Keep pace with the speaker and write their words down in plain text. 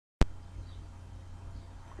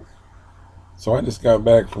So I just got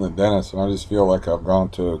back from the dentist, and I just feel like I've gone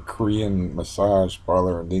to a Korean massage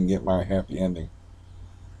parlor and didn't get my happy ending.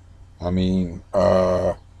 I mean,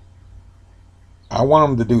 I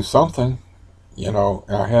want them to do something. I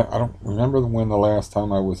don't remember when the last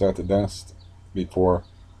time I was at the dentist before,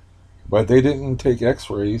 but they didn't take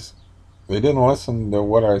X-rays. They didn't listen to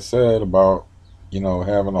what I said about,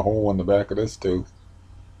 having a hole in the back of this tooth,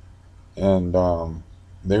 and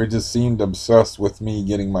they just seemed obsessed with me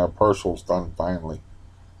getting my partials done finally.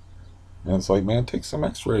 And it's like, man, take some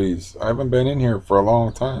X-rays. I haven't been in here for a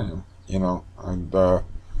long time, and I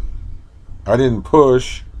didn't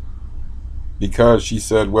push because she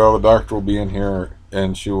said, well, the doctor will be in here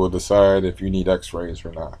and she will decide if you need X-rays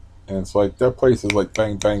or not. And it's like that place is like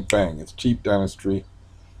bang, bang, bang. It's cheap dentistry.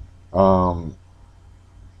 Um,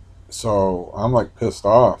 so I'm like pissed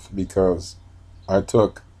off because I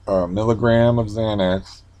took a milligram of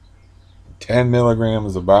Xanax, 10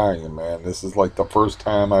 milligrams of Valium, man. This is like the first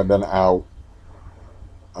time I've been out.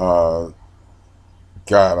 Uh,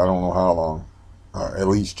 God, I don't know how long. At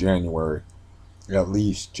least January. At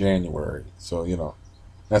least January. So,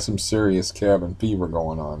 that's some serious cabin fever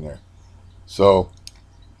going on there. So,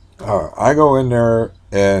 I go in there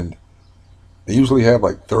and they usually have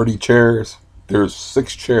like 30 chairs. There's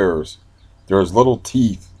 6 chairs. There's little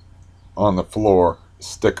teeth on the floor,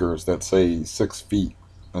 stickers that say 6 feet.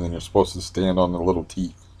 And then you're supposed to stand on the little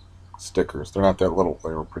teeth stickers. They're not that little, they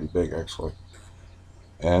were pretty big actually.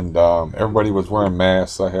 And everybody was wearing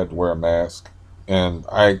masks. I had to wear a mask. And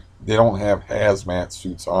they don't have hazmat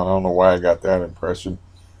suits on. I don't know why I got that impression.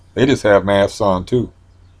 They just have masks on too,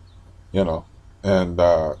 you know. And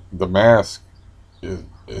the mask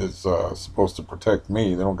is supposed to protect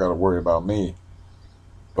me. They don't got to worry about me.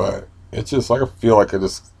 But it's just like I feel like I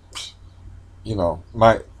just,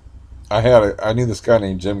 my I knew this guy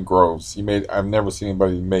named Jim Groves. I've never seen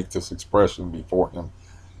anybody make this expression before him.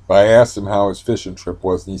 But I asked him how his fishing trip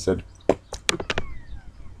was, and he said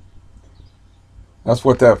that's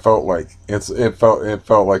what that felt like. It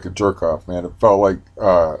felt like a jerk off, man. It felt like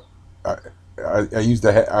I I used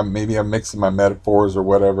to maybe I'm mixing my metaphors or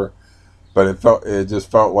whatever, but it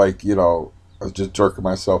just felt like I was just jerking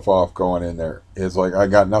myself off going in there. It's like I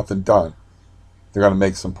got nothing done. They're gonna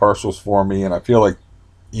make some partials for me, and I feel like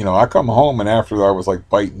I come home and after I was like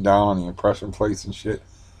biting down on the impression plates and shit,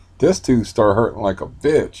 this tooth started hurting like a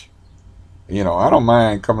bitch. I don't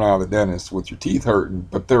mind coming out of the dentist with your teeth hurting,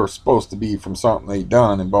 but they're supposed to be from something they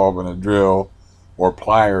done involving a drill or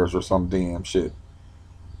pliers or some damn shit.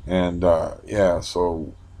 And yeah,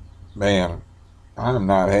 so man, I'm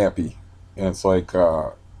not happy. And it's like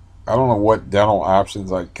I don't know what dental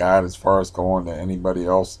options I got as far as going to anybody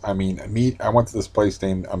else. I mean, I went to this place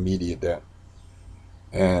named Immediate Dent,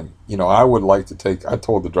 and I would like to take. I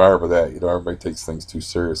told the driver that everybody takes things too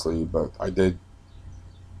seriously, but I did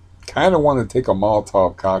kind of want to take a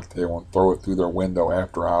Molotov cocktail and throw it through their window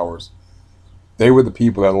after hours. They were the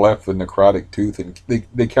people that left the necrotic tooth, and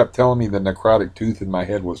they kept telling me the necrotic tooth in my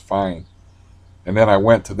head was fine. And then I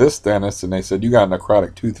went to this dentist, and they said, you got a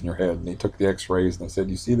necrotic tooth in your head. And they took the x-rays, and they said,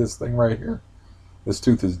 you see this thing right here? This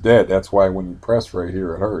tooth is dead. That's why when you press right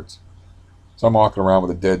here, it hurts. So I'm walking around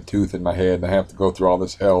with a dead tooth in my head, and I have to go through all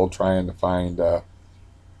this hell trying to find an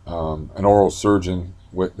oral surgeon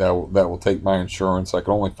that will take my insurance. I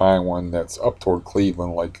can only find one that's up toward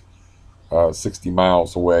Cleveland, like 60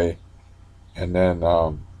 miles away. And then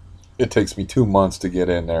it takes me 2 months to get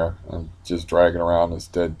in there. I'm just dragging around this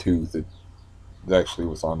dead tooth. It actually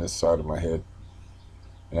was on this side of my head.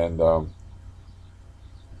 And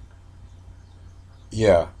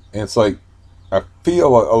yeah, and it's like I feel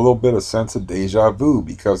a little bit of sense of deja vu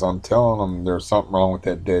because I'm telling them there's something wrong with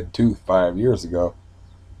that dead tooth 5 years ago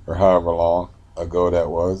or however long ago that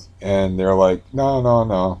was, and they're like, no, no,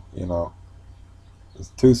 no, this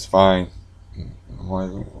tooth's fine. I'm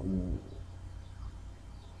like,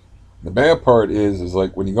 the bad part is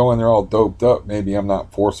like when you go in there all doped up, maybe I'm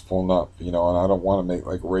not forceful enough, and I don't want to make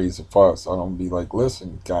like raise a fuss. I don't be like,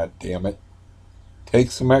 listen, god damn it, take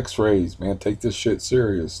some X-rays, man. Take this shit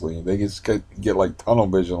seriously. They just get like tunnel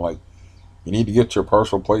vision, like you need to get your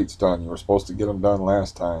partial plates done. You were supposed to get them done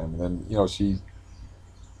last time. And then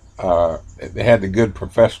they had the good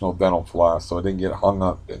professional dental floss, so it didn't get hung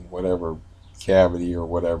up in whatever cavity or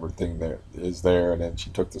whatever thing that is there. And then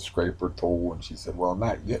she took the scraper tool and she said, well, I'm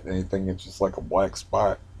not getting anything. It's just like a black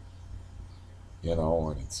spot,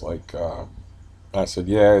 and it's like, I said,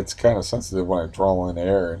 yeah, it's kind of sensitive when I draw in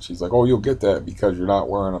air. And she's like, oh, you'll get that because you're not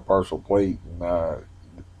wearing a partial plate. And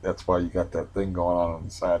that's why you got that thing going on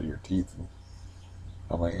the side of your teeth. And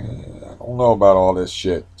I'm like, I don't know about all this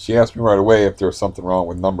shit. She asked me right away if there was something wrong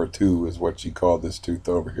with number two, is what she called this tooth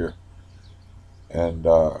over here. And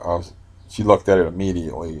she looked at it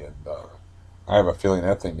immediately, and I have a feeling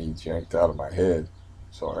that thing needs yanked out of my head.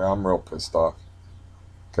 So I'm real pissed off.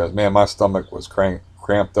 Because, man, my stomach was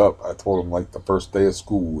cramped up. I told them, like, the first day of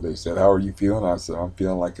school. They said, how are you feeling? I said, I'm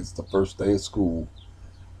feeling like it's the first day of school.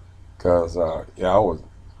 Because, yeah,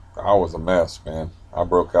 I was a mess, man. I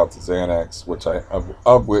broke out the Xanax,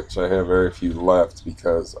 of which I have very few left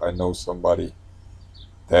because I know somebody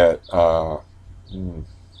that mm,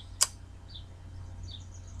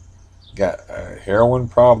 got a heroin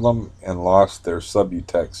problem and lost their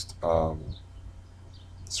Subutex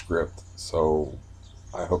script. So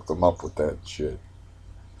I hooked them up with that shit.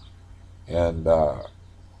 And,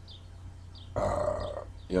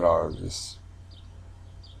 just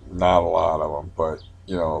not a lot of them, but,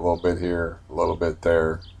 a little bit here, a little bit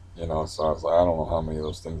there. So I was like, I don't know how many of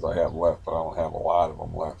those things I have left, but I don't have a lot of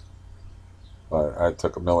them left. But I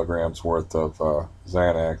took a milligrams worth of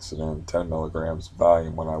Xanax and then 10 milligrams of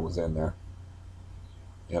Valium when I was in there.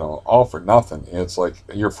 All for nothing. It's like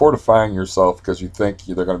you're fortifying yourself because you think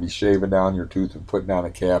they're going to be shaving down your tooth and putting down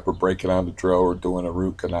a cap or breaking on the drill or doing a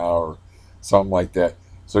root canal or something like that.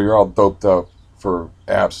 So you're all doped up for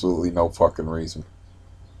absolutely no fucking reason.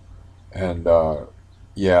 And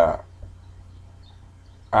yeah,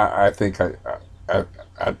 I think I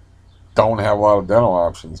don't have a lot of dental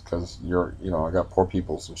options because I got poor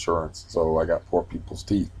people's insurance, so I got poor people's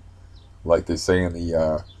teeth, like they say in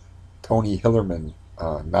the Tony Hillerman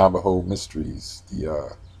Navajo Mysteries,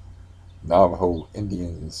 the Navajo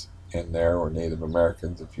Indians in there, or Native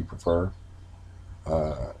Americans if you prefer,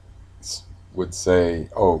 uh, would say,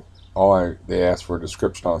 "Oh, they asked for a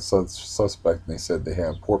description on a suspect, and they said they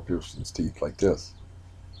have poor person's teeth like this.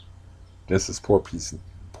 This is poor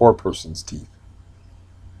person's teeth."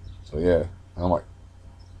 So yeah, I'm like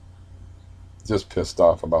just pissed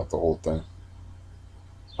off about the whole thing.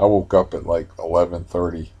 I woke up at like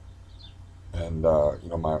 11:30, and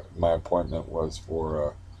my appointment was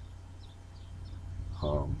for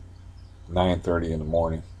 9:30 in the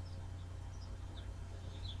morning.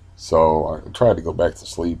 So I tried to go back to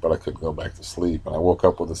sleep, but I couldn't go back to sleep. And I woke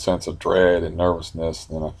up with a sense of dread and nervousness.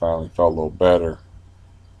 And then I finally felt a little better.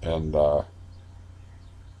 And,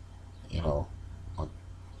 you know,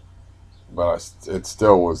 but it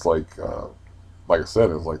still was like I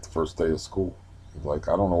said, it was like the first day of school. Like,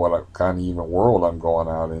 I don't know what kind of even world I'm going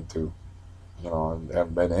out into. I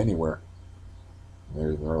haven't been anywhere.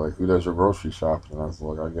 They're like, who does your grocery shopping? And I was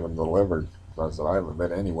like, I get them delivered. So I said, I haven't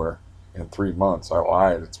been anywhere in 3 months. I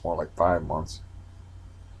lied. It's more like 5 months.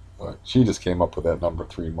 But she just came up with that number,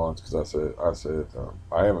 3 months, because I said,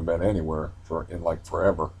 I haven't been anywhere in like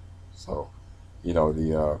forever. So,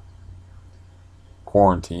 the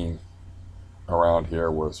quarantine around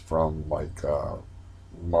here was from like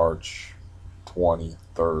March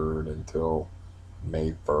 23rd until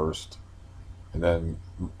May 1st, and then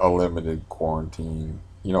a limited quarantine,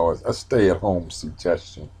 a stay at home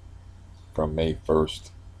suggestion from May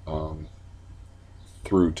 1st um,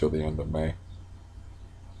 through till the end of May.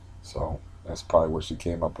 So that's probably where she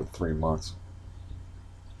came up with 3 months.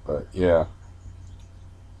 But yeah,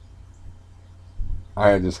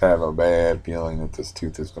 I just have a bad feeling that this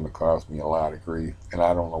tooth is going to cause me a lot of grief, and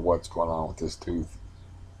I don't know what's going on with this tooth.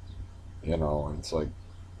 And it's like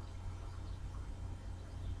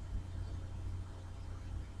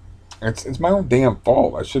it's my own damn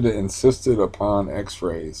fault. I should have insisted upon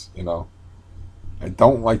X-rays. I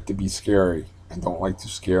don't like to be scary. I don't like to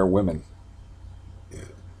scare women.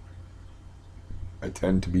 I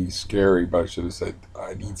tend to be scary, but I should have said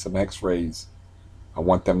I need some X-rays. I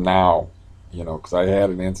want them now. Because I had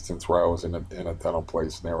an instance where I was in a dental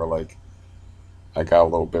place, and they were like, I got a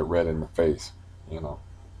little bit red in the face. You know,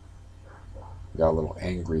 got a little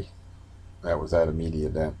angry. That was at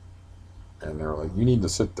immediate then. And they were like, you need to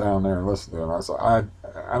sit down there and listen to it. And I said,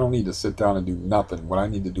 I don't need to sit down and do nothing. What I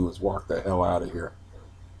need to do is walk the hell out of here.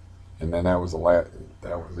 And then that was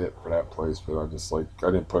it for that place. But I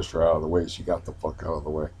didn't push her out of the way. She got the fuck out of the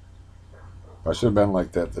way. I should have been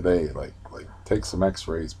like that today. Like take some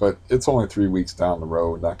X-rays. But it's only 3 weeks down the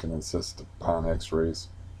road. I can insist upon X-rays.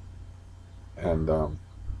 And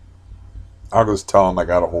I'll just tell them I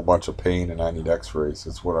got a whole bunch of pain and I need X-rays.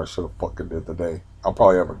 It's what I should have fucking did today. I'll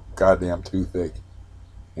probably have a goddamn toothache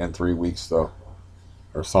in 3 weeks though,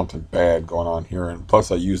 or something bad going on here. And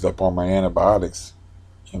plus, I used up all my antibiotics.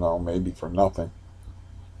 Maybe for nothing.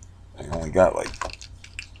 I only got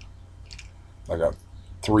I got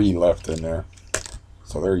 3 left in there,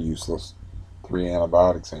 so they're useless. 3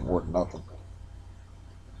 antibiotics ain't worth nothing.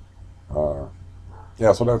 Uh,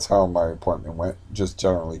 yeah, so that's how my appointment went. Just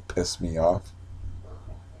generally pissed me off.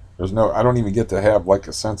 I don't even get to have like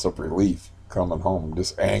a sense of relief coming home,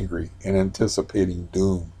 just angry and anticipating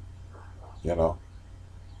doom. You know,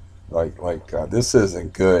 this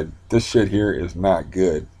isn't good. This shit here is not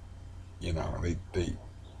good. You know, they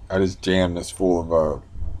I just jammed this full of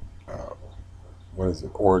what is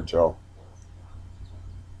it, Orajel.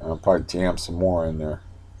 I'll probably jam some more in there.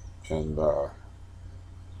 And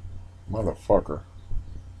motherfucker.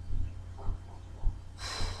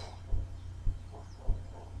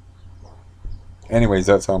 Anyways,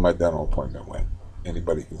 that's how my dental appointment went.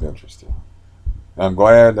 Anybody who's interested. I'm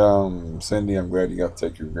glad, Cindy, I'm glad you got to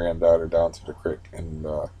take your granddaughter down to the creek. And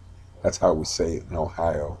that's how we say it in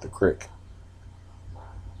Ohio, the creek.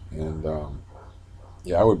 And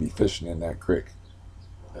yeah, I would be fishing in that creek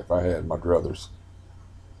if I had my druthers.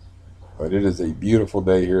 But it is a beautiful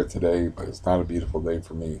day here today, but it's not a beautiful day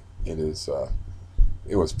for me. It is,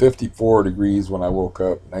 it was 54 degrees when I woke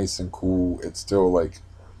up, nice and cool. It's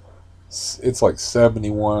like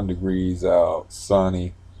 71 degrees out,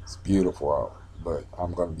 sunny. It's beautiful out, but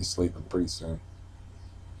I'm going to be sleeping pretty soon.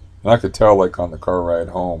 And I could tell, like, on the car ride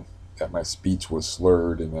home, that my speech was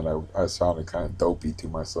slurred and that I sounded kind of dopey to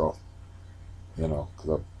myself, because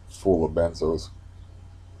I'm full of benzos.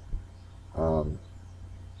 Um,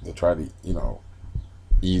 to try to,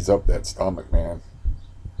 ease up that stomach, man,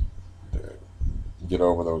 to get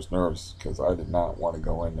over those nerves, because I did not want to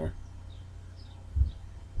go in there.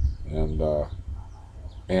 And,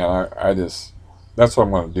 man, I just, that's what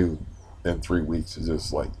I'm going to do in 3 weeks is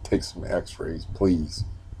just, like, take some x-rays, please.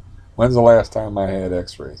 When's the last time I had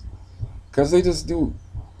x-rays? Because they just do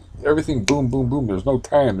everything boom, boom, boom. There's no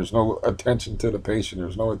time. There's no attention to the patient.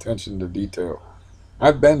 There's no attention to detail.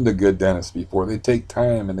 I've been to good dentists before. They take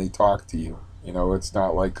time and they talk to you. It's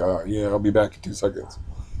not like, yeah, I'll be back in 2 seconds.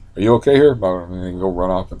 Are you okay here? And then go run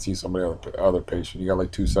off and see somebody other patient. You got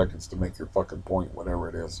like 2 seconds to make your fucking point, whatever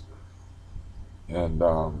it is. And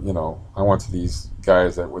I went to these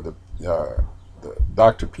guys that were the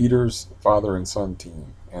Dr. Peters father and son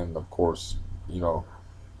team, and of course,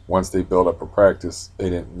 once they built up a practice, they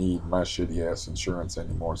didn't need my shitty ass insurance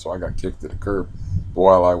anymore, so I got kicked to the curb. But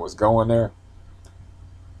while I was going there,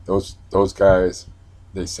 those guys,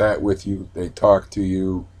 they sat with you, they talked to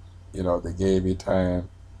you, they gave you time.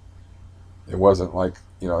 It wasn't like,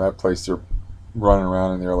 that place they're running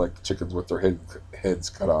around and they're like chickens with their heads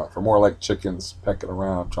cut off, or more like chickens pecking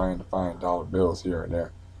around trying to find dollar bills here and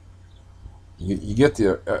there. You get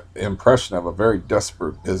the impression of a very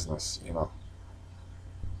desperate business.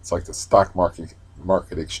 It's like the stock market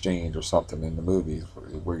exchange or something in the movies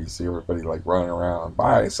where you see everybody like running around,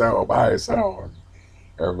 buy, sell, and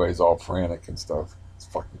everybody's all frantic and stuff. It's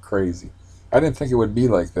fucking crazy. I didn't think it would be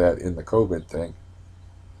like that in the COVID thing,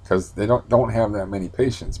 because they don't have that many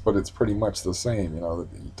patients, but it's pretty much the same. You're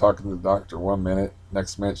talking to the doctor 1 minute,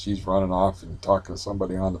 next minute she's running off and talking to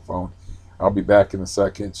somebody on the phone. I'll be back in a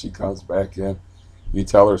second. She comes back in. You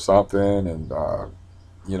tell her something, and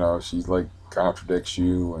she's like contradicts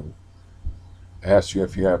you and asks you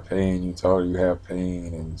if you have pain. You tell her you have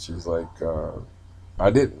pain, and she's like, That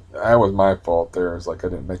was my fault there. It's like I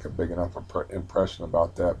didn't make a big enough impression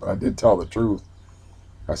about that, but I did tell the truth.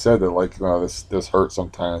 I said that, like, this hurts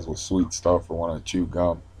sometimes with sweet stuff or when I chew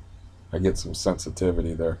gum. I get some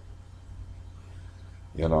sensitivity there,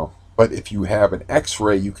 But if you have an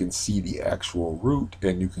x-ray, you can see the actual root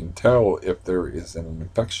and you can tell if there is an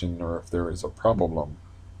infection or if there is a problem.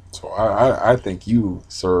 So I think you,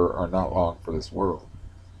 sir, are not long for this world.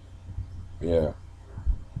 Yeah.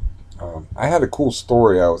 I had a cool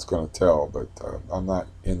story I was going to tell, but I'm not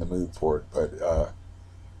in the mood for it. But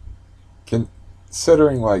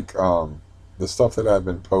considering, like, the stuff that I've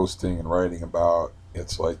been posting and writing about,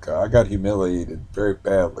 it's like I got humiliated very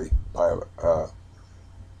badly by a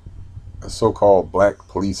so-called black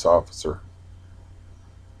police officer,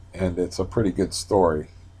 and it's a pretty good story.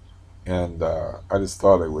 And I just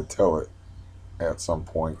thought I would tell it at some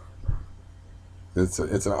point. It's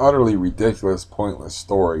an utterly ridiculous, pointless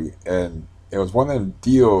story, and it was one of them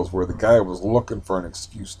deals where the guy was looking for an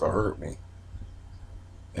excuse to hurt me,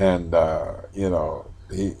 and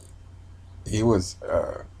he was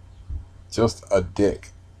just a dick.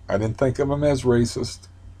 I didn't think of him as racist.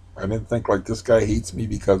 I didn't think, like, this guy hates me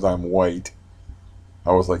because I'm white.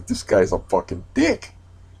 I was like, this guy's a fucking dick.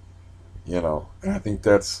 And I think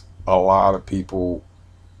that's a lot of people.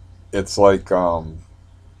 It's like a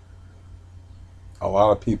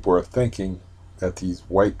lot of people are thinking that these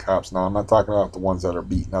white cops, now I'm not talking about the ones that are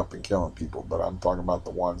beating up and killing people, but I'm talking about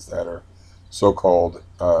the ones that are so-called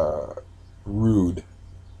rude,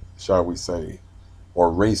 shall we say,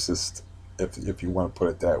 or racist, if you want to put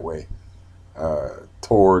it that way,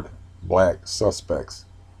 toward black suspects.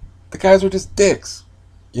 The guys are just dicks,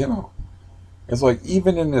 you know. It's like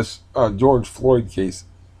even in this George Floyd case,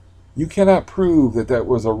 you cannot prove that that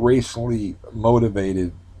was a racially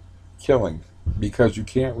motivated killing because you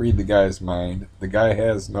can't read the guy's mind. The guy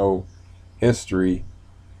has no history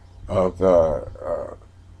of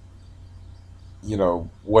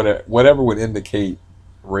whatever would indicate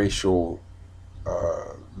racial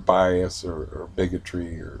bias or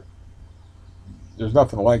bigotry, or there's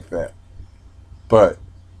nothing like that. But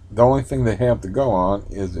the only thing they have to go on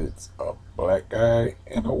is it's a black guy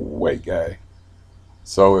and a white guy.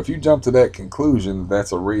 So if you jump to that conclusion,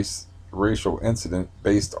 that's a racial incident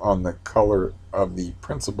based on the color of the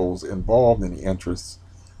principals involved in the interests.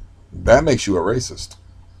 That makes you a racist.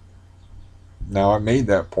 Now I made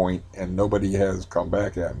that point and nobody has come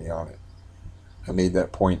back at me on it. I made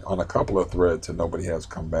that point on a couple of threads and nobody has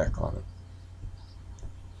come back on it.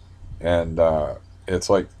 And it's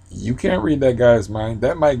like, you can't read that guy's mind.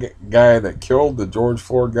 That guy that killed the George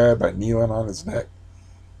Floyd guy by kneeling on his neck,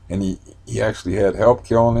 and he actually had help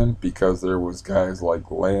killing him because there was guys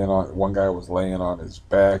like one guy was laying on his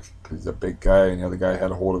back because he's a big guy, and the other guy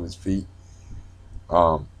had a hold of his feet.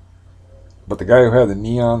 But the guy who had the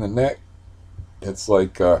knee on the neck, it's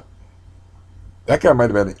like that guy might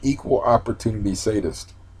have been an equal opportunity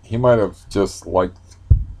sadist. He might have just like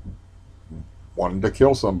wanted to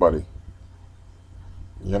kill somebody,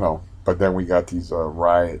 But then we got these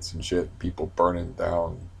riots and shit, people burning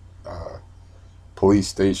down police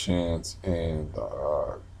stations, and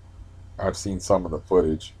I've seen some of the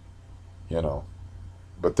footage,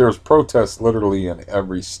 But there's protests literally in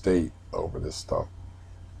every state over this stuff,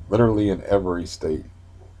 literally in every state,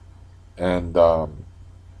 and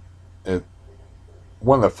it.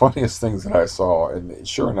 One of the funniest things that I saw, and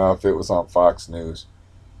sure enough, it was on Fox News.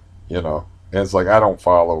 And it's like I don't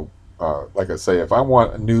follow. Like I say, if I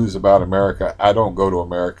want news about America, I don't go to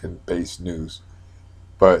American-based news.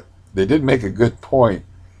 But they did make a good point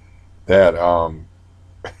that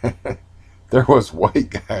there was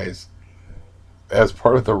white guys as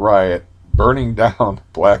part of the riot burning down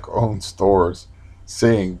black-owned stores,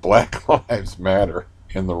 saying Black Lives Matter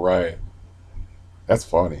in the riot. That's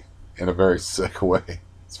funny in a very sick way.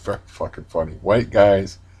 It's very fucking funny. White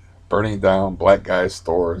guys burning down black guys'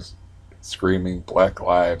 stores, screaming Black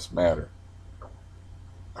Lives Matter.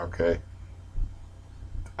 Okay.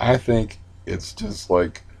 I think it's just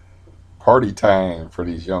like party time for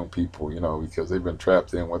these young people, because they've been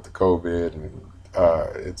trapped in with the COVID, and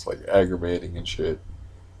it's like aggravating and shit.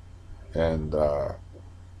 And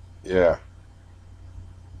yeah.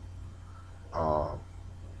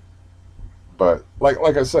 But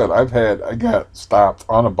like I said, I got stopped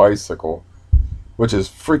on a bicycle, which is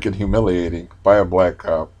freaking humiliating, by a black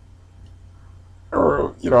cop.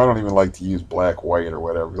 Or, I don't even like to use black, white, or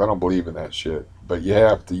whatever, because I don't believe in that shit. But you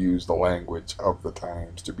have to use the language of the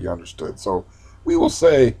times to be understood. So we will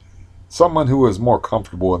say someone who is more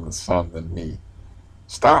comfortable in the sun than me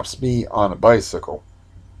stops me on a bicycle.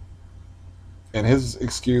 And his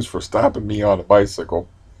excuse for stopping me on a bicycle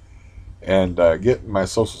and getting my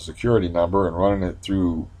social security number and running it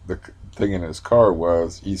through the thing in his car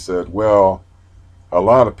was, he said, well, a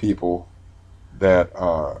lot of people that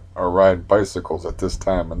are riding bicycles at this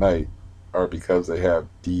time of night are because they have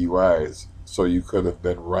DUIs, so you could have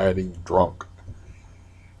been riding drunk.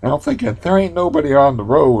 And I'm thinking, there ain't nobody on the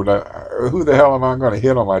road. Who the hell am I going to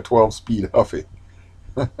hit on my 12-speed Huffy?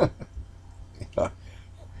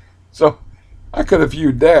 So I could have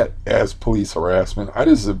viewed that as police harassment. I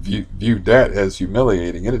just viewed that as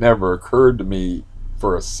humiliating. It never occurred to me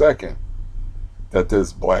for a second that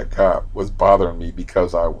this black cop was bothering me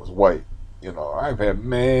because I was white. I've had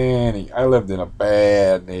I lived in a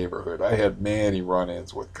bad neighborhood. I had many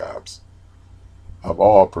run-ins with cops of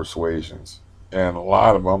all persuasions. And a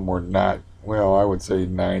lot of them were not, well, I would say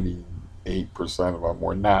 98% of them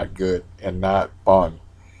were not good and not fun.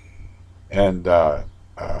 And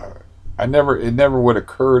it never would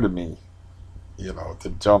occur to me, to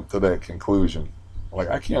jump to that conclusion. Like,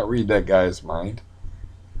 I can't read that guy's mind.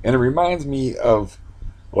 And it reminds me of,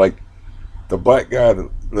 like, the black guy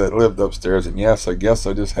that lived upstairs. And yes, I guess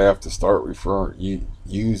I just have to start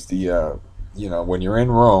use the, when you're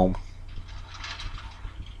in Rome.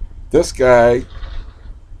 This guy,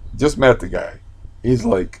 just met the guy. He's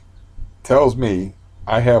like, tells me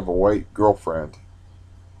I have a white girlfriend.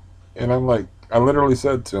 And I'm like, I literally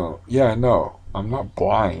said to him, yeah, I know. I'm not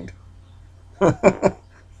blind. I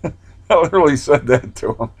literally said that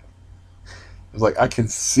to him. I was like, I can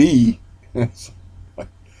see.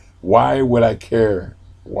 Why would I care?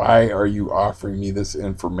 Why are you offering me this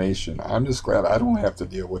information? I'm just glad I don't have to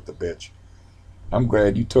deal with the bitch. I'm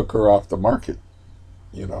glad you took her off the market.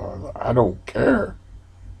 I don't care.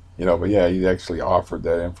 But yeah, he actually offered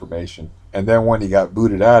that information. And then when he got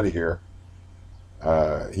booted out of here,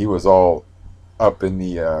 he was all up in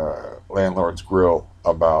the landlord's grill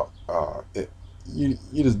about it. You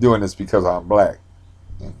just doing this because I'm black.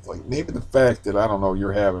 And it's like maybe the fact that I don't know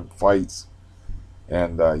you're having fights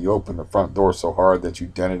and you opened the front door so hard that you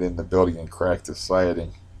dented in the building and cracked the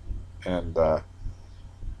siding, and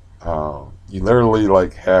you literally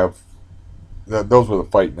like have those were the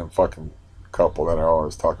fighting and fucking couple that I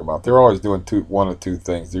always talk about. They're always doing one of two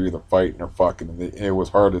things. They're either fighting or fucking. And it was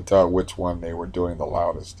hard to tell which one they were doing the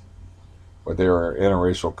loudest. But they were an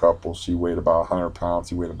interracial couple. She weighed about 100 pounds.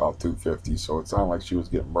 He weighed about 250. So it sounded like she was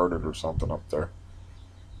getting murdered or something up there.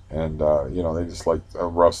 And, they just like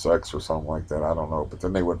rough sex or something like that. I don't know. But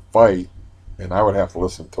then they would fight, and I would have to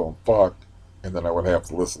listen to them fuck, and then I would have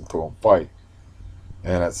to listen to them fight.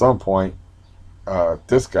 And at some point,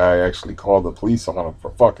 this guy actually called the police on him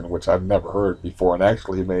for fucking, which I've never heard before, and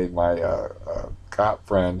actually made my cop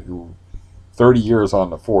friend, who 30 years on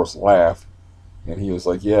the force, laugh. And he was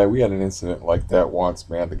like, "Yeah, we had an incident like that once,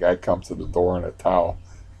 man. The guy comes to the door in a towel.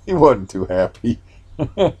 He wasn't too happy."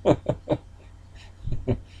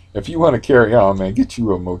 If you want to carry on, man, get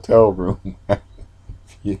you a motel room.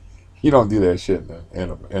 you, you don't do that shit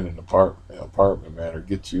in an apartment, man, or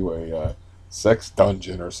get you a sex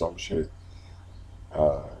dungeon or some shit.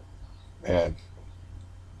 Uh, and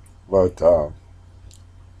but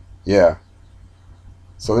yeah,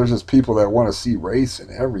 so there's just people that want to see race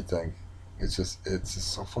and everything. It's just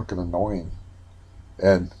so fucking annoying.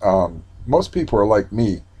 And most people are like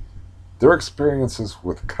me. Their experiences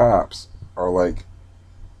with cops are like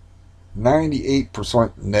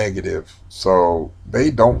 98% negative. So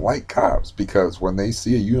they don't like cops because when they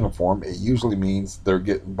see a uniform, it usually means they're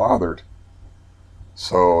getting bothered.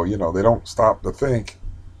 So, they don't stop to think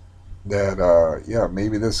that, yeah,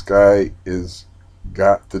 maybe this guy is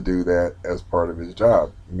got to do that as part of his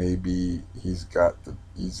job. Maybe he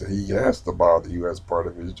has to bother you as part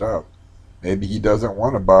of his job. Maybe he doesn't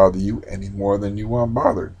want to bother you any more than you want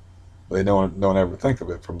bothered. They don't ever think of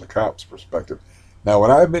it from the cop's perspective. Now,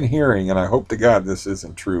 what I've been hearing, and I hope to God this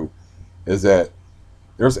isn't true, is that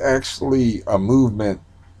there's actually a movement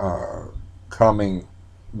coming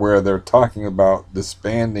where they're talking about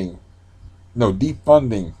defunding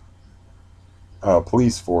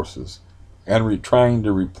police forces and trying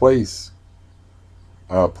to replace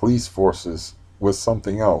police forces with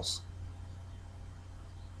something else.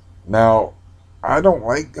 Now, I don't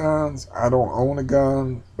like guns. I don't own a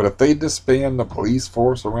gun. But if they disband the police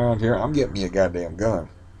force around here, I'm getting me a goddamn gun.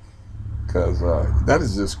 Because that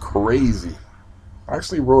is just crazy. I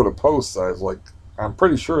actually wrote a post. I was like, I'm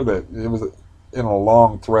pretty sure that it was in a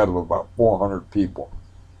long thread of about 400 people.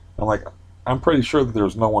 I'm like, I'm pretty sure that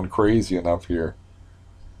there's no one crazy enough here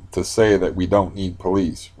to say that we don't need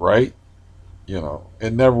police, right?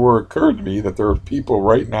 It never occurred to me that there are people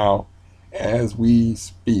right now, as we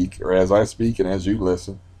speak, or as I speak and as you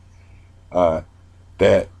listen, uh,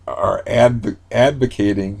 that are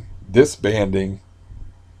advocating disbanding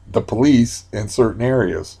the police in certain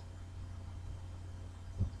areas.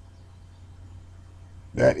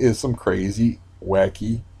 That is some crazy,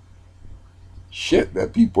 wacky shit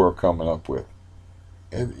that people are coming up with.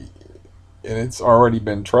 And, and it's already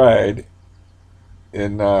been tried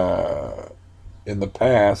in in the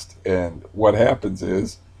past. And what happens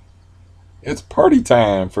is it's party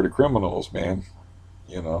time for the criminals, man.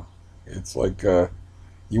 You know, it's like do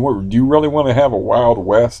you really want to have a Wild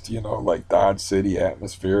West, like Dodge City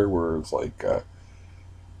atmosphere where it's like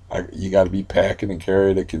you got to be packing and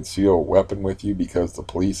carrying a concealed weapon with you because the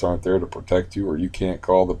police aren't there to protect you, or you can't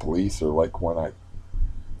call the police, or like when I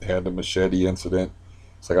had the machete incident,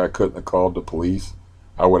 it's like I couldn't have called the police.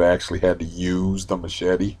 I would have actually had to use the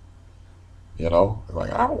machete.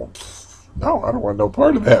 Like I don't, no, I don't want no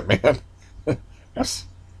part of that, man. that's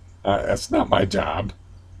that's not my job.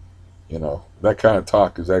 That kind of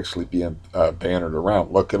talk is actually being bannered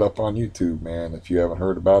around. Look it up on YouTube, man, if you haven't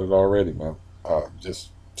heard about it already, man. Just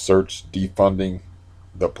search defunding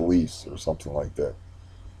the police or something like that.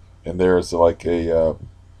 And there's like uh,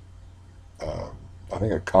 I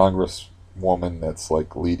think a congresswoman that's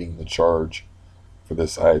like leading the charge for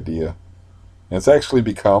this idea. And it's actually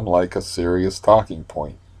become like a serious talking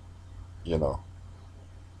point, you know,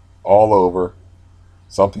 all over,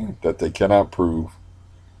 something that they cannot prove,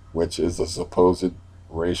 which is a supposed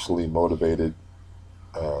racially motivated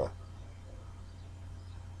uh,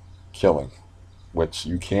 killing, which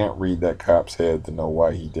you can't read that cop's head to know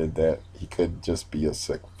why he did that. He could just be a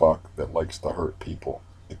sick fuck that likes to hurt people.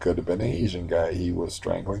 It could have been an Asian guy he was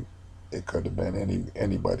strangling. It could have been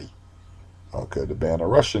anybody. It could have been a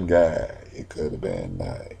Russian guy. It could have been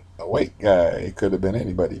awake guy. It could have been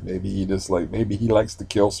anybody. Maybe he likes to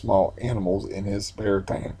kill small animals in his spare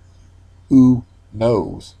time. Who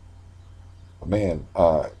knows? But man,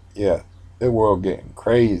 yeah, the world getting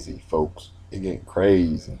crazy, folks. It getting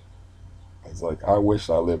crazy. It's like I wish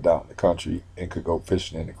I lived out in the country and could go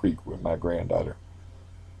fishing in the creek with my granddaughter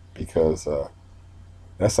because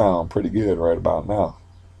that sounds pretty good right about now.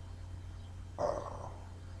 Uh,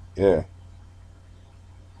 yeah,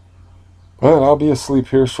 but I'll be asleep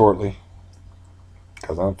here shortly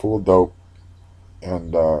because I'm full of dope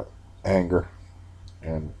and anger,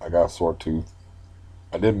 and I got a sore tooth.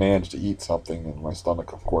 I did manage to eat something, and my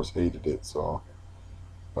stomach, of course, hated it, so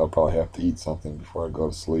I'll probably have to eat something before I go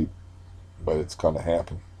to sleep. But it's gonna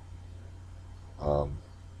happen. Um,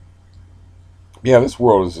 yeah, this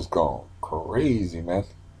world is just going crazy, man.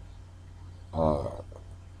 Uh,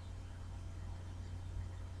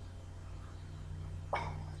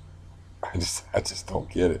 I just don't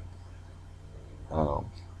get it.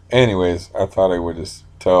 Um, anyways, I thought I would just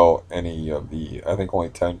tell any of the. I think only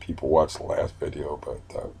 10 people watched the last video, but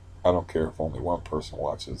I don't care if only one person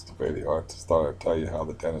watches the video. I just thought I'd tell you how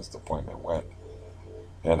the dentist appointment went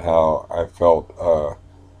and how I felt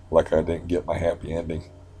like I didn't get my happy ending.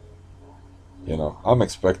 I'm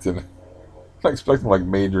expecting like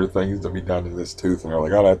major things to be done to this tooth, and they're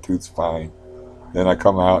like, "Oh, that tooth's fine." Then I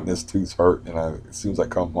come out and this tooth's hurt, and as soon as I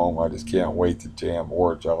come home, I just can't wait to jam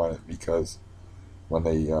Orajel in it because when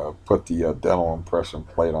they put the dental impression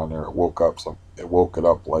plate on there, it woke it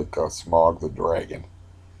up like Smog the Dragon,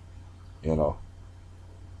 you know,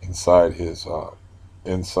 inside his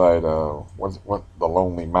inside what the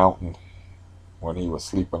Lonely Mountain when he was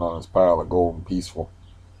sleeping on his pile of gold and peaceful,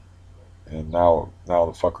 and now the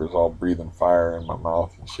fucker's all breathing fire in my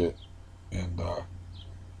mouth and shit, and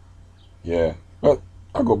yeah, but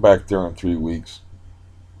I'll go back there in 3 weeks,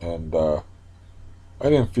 and I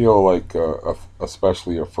didn't feel like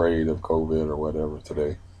especially afraid of COVID or whatever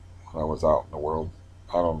today when I was out in the world.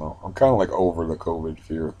 I don't know. I'm kind of like over the COVID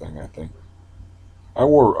fear thing. I think I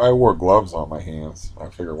wore gloves on my hands. I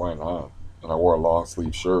figured why not? And I wore a long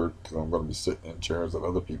sleeve shirt because I'm going to be sitting in chairs that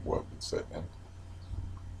other people have been sitting in.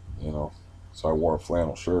 You know, so I wore a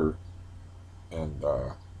flannel shirt and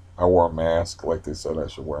I wore a mask like they said I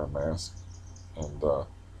should wear a mask. And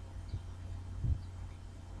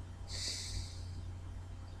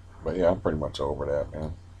but yeah, I'm pretty much over that,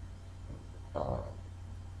 man. Uh,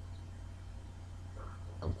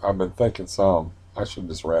 I've been thinking some. I should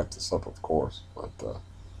just wrap this up, of course, but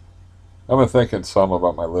I've been thinking some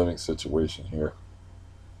about my living situation here,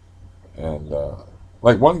 and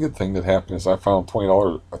like one good thing that happened is I found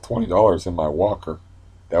 $20 in my walker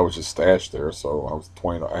that was just stashed there. So I was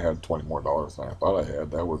 20. I had $20 more than I thought I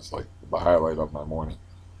had. That was like the highlight of my morning.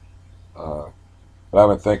 Uh, but I've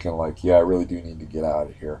been thinking like, yeah, I really do need to get out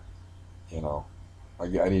of here. You know, I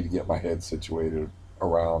need to get my head situated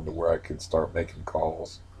around to where I can start making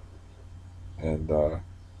calls and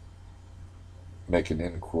making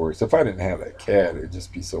inquiries. If I didn't have that cat, it'd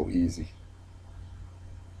just be so easy.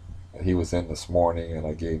 He was in this morning, and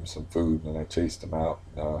I gave him some food, and I chased him out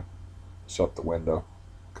and shut the window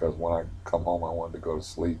because when I come home, I wanted to go to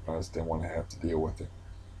sleep. And I just didn't want to have to deal with him.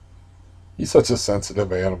 He's such a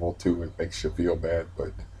sensitive animal too; it makes you feel bad.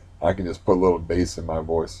 But I can just put a little bass in my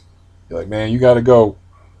voice. You're like, man, you got to go.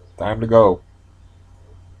 Time to go.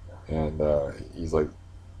 And he's like,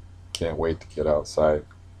 can't wait to get outside.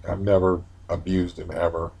 I've never abused him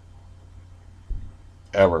ever,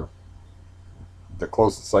 ever. The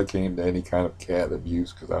closest I came to any kind of cat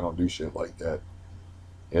abuse, because I don't do shit like that,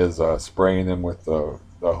 is spraying him with the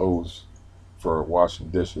hose for washing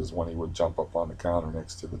dishes when he would jump up on the counter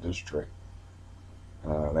next to the dish tray.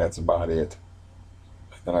 That's about it.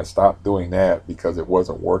 And I stopped doing that because it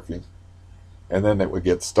wasn't working. And then it would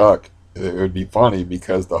get stuck. It would be funny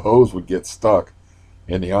because the hose would get stuck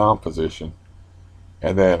in the on position.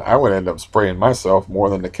 And then I would end up spraying myself more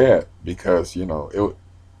than the cat because,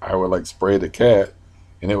 I would like spray the cat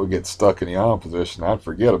and it would get stuck in the on position. I'd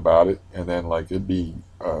forget about it. And then like it'd be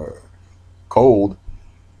cold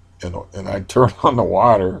and I'd turn on the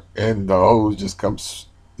water and the hose just comes,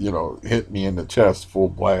 hit me in the chest full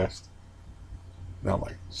blast. And I'm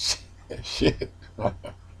like, shit.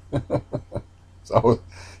 so, I was,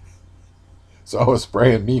 so I was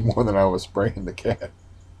spraying me more than I was spraying the cat.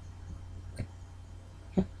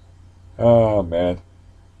 Oh, man.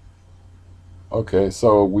 Okay,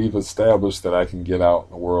 so we've established that I can get out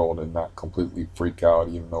in the world and not completely freak out,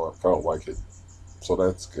 even though it felt like it. So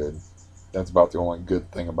that's good. That's about the only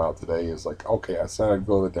good thing about today is like, okay, I said I'd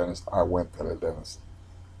go to the dentist. I went to the dentist.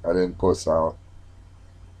 I didn't puss out.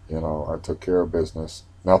 I took care of business.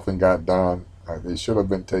 Nothing got done. They should have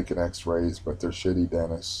been taking X-rays, but they're shitty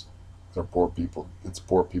dentists. They're poor people. It's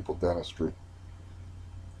poor people dentistry.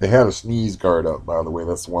 They had a sneeze guard up, by the way.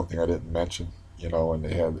 That's the one thing I didn't mention. And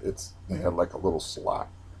they had like a little slot,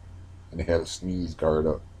 and they had a sneeze guard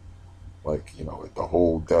up, like the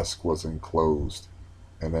whole desk was enclosed,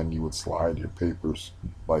 and then you would slide your papers,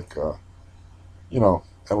 like you know,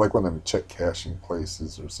 at like one of them check cashing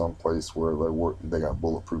places or some place where they got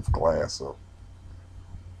bulletproof glass. So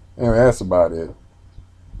anyway, that's about it.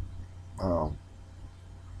 Um,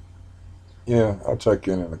 yeah, I'll check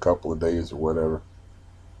in a couple of days or whatever,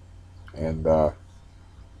 and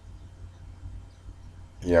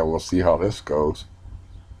yeah, we'll see how this goes.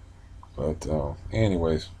 But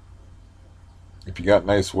anyways, if you got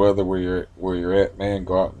nice weather where you're at, man,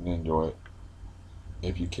 go out and enjoy it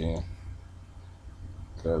if you can,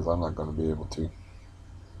 because I'm not going to be able to.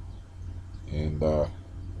 And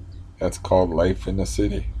that's called life in the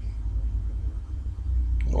city.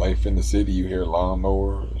 In life in the city, you hear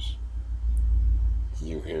lawnmowers,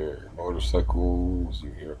 you hear motorcycles,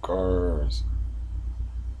 you hear cars.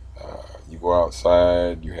 You go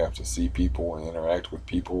outside, you have to see people and interact with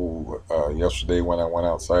people. Yesterday, when I went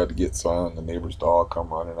outside to get sun, the neighbor's dog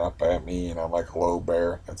come running up at me, and I'm like, "Hello,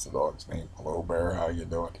 bear." That's the dog's name. "Hello, bear. How you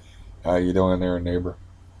doing? How you doing there, neighbor?"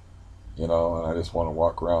 And I just want to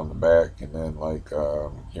walk around the back, and then like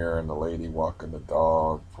hearing the lady walking the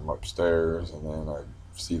dog from upstairs, and then I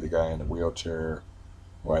see the guy in the wheelchair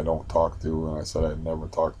who I don't talk to, and I said I'd never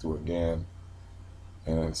talk to again.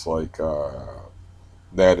 And it's like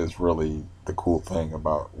that is really the cool thing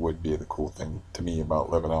about would be the cool thing to me about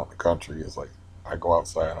living out in the country is like I go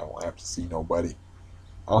outside, I don't have to see nobody.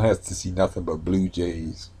 I don't have to see nothing but blue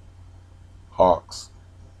jays, hawks,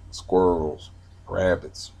 squirrels,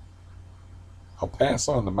 rabbits. I'll pass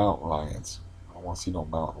on the mountain lions. I don't want to see no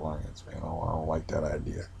mountain lions, man. I don't like that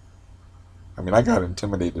idea. I mean, I got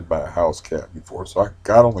intimidated by a house cat before, so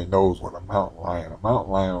God only knows what a mountain lion. A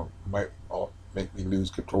mountain lion might make me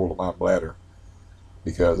lose control of my bladder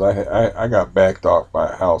because I got backed off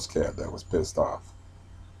by a house cat that was pissed off.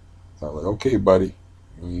 So I was like, "Okay, buddy."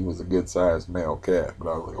 He was a good sized male cat,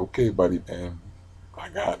 but I was like, "Okay, buddy, man, I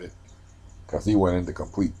got it." Because he went into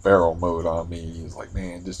complete feral mode on me. He was like,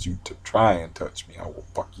 "Man, just you try and touch me, I will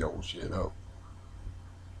fuck your shit up."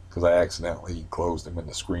 Because I accidentally closed him in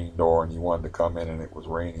the screen door and he wanted to come in and it was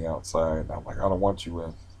raining outside. And I'm like, "I don't want you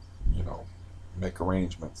in, you know, make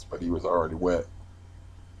arrangements." But he was already wet.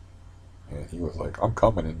 And he was like, "I'm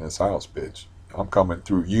coming in this house, bitch. I'm coming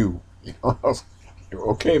through you." I was like,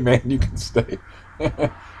 "Okay, man, you can stay."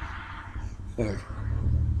 Because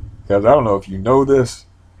I don't know if you know this,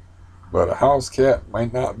 but a house cat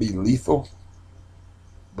might not be lethal,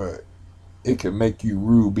 but it can make you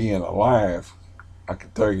rue being alive. I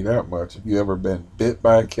can tell you that much. If you ever been bit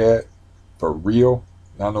by a cat, for real,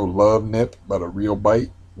 not no love nip, but a real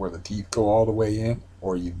bite where the teeth go all the way in,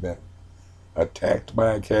 or you've been attacked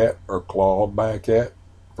by a cat or clawed by a cat,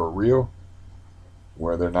 for real,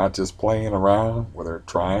 where they're not just playing around, where they're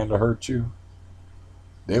trying to hurt you,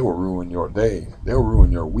 they will ruin your day. They'll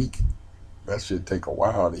ruin your week. That should take a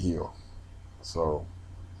while to heal. So,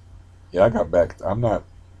 yeah, I got back. I'm not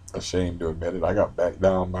ashamed to admit it. I got backed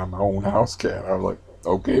down by my own house cat. I was like,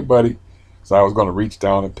 "Okay, buddy." So I was going to reach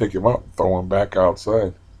down and pick him up and throw him back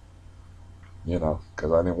outside,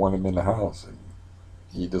 because I didn't want him in the house. And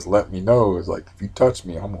he just let me know. It's like, "If you touch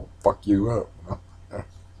me, I'm going to fuck you up."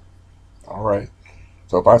 All right.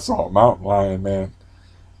 So if I saw a mountain lion, man,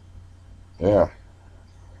 yeah,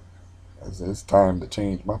 it's time to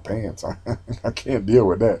change my pants. I can't deal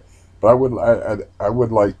with that. But I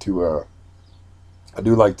would like to, I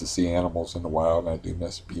do like to see animals in the wild, and I do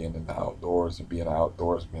miss being in the outdoors and being an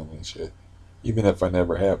outdoorsman and shit. Even if I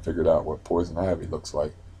never have figured out what poison ivy looks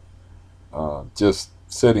like, just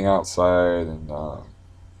sitting outside and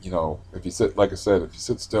if you sit, like I said, if you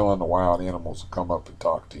sit still in the wild, animals will come up and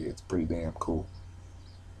talk to you. It's pretty damn cool.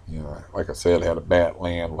 Like I said, I had a bat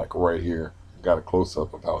land like right here. Got a close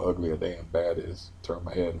up of how ugly a damn bat is. Turned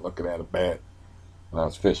my head looking at a bat when I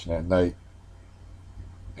was fishing at night,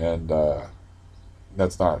 and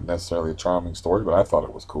that's not necessarily a charming story, but I thought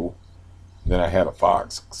it was cool. And then I had a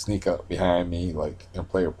fox sneak up behind me, like, and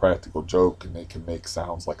play a practical joke, and they can make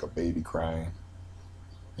sounds like a baby crying.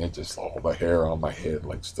 And just all the hair on my head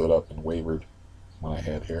like stood up and wavered when I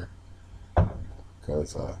had hair,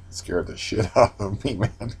 because it scared the shit out of me,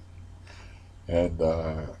 man. And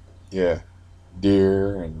yeah,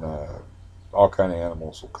 deer and all kind of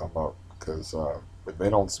animals will come up because if they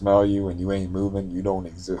don't smell you and you ain't moving, you don't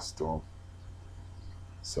exist to them.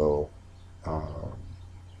 So um,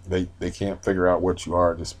 they can't figure out what you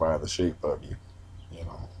are just by the shape of you.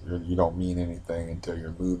 You don't mean anything until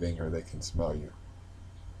you're moving or they can smell you.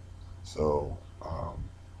 So,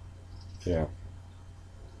 yeah,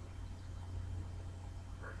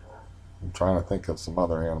 I'm trying to think of some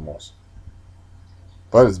other animals.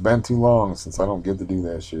 But it's been too long since I don't get to do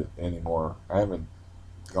that shit anymore. I haven't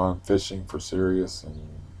gone fishing for serious in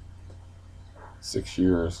 6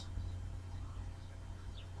 years,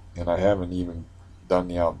 and I haven't even done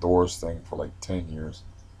the outdoors thing for like 10 years.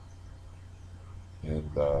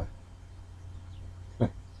 And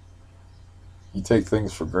you take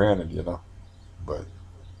things for granted, you know. But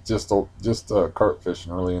just carp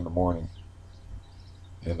fishing early in the morning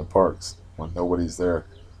in the parks when nobody's there,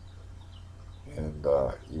 and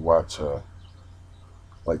you watch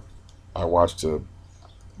like I watched a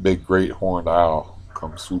big great horned owl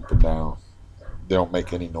come swooping down. They don't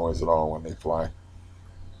make any noise at all when they fly.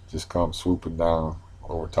 Just come swooping down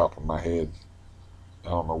over top of my head. I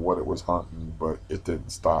don't know what it was hunting, but it didn't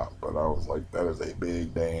stop. But I was like, that is a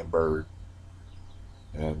big damn bird.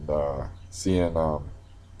 And seeing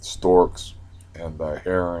storks and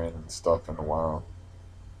heron and stuff in the wild.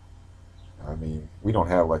 I mean, we don't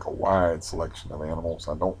have like a wide selection of animals.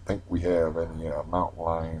 I don't think we have any mountain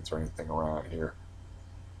lions or anything around here.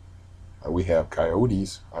 We have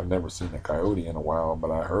coyotes. I've never seen a coyote in a while, but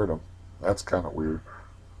I heard them. That's kind of weird.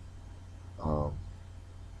 Um,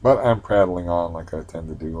 but I'm prattling on like I tend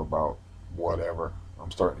to do about whatever. I'm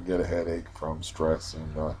starting to get a headache from stress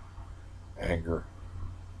and anger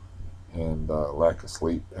and lack of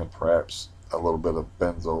sleep and perhaps a little bit of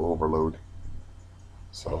benzo overload.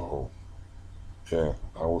 So, yeah,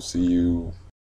 I will see you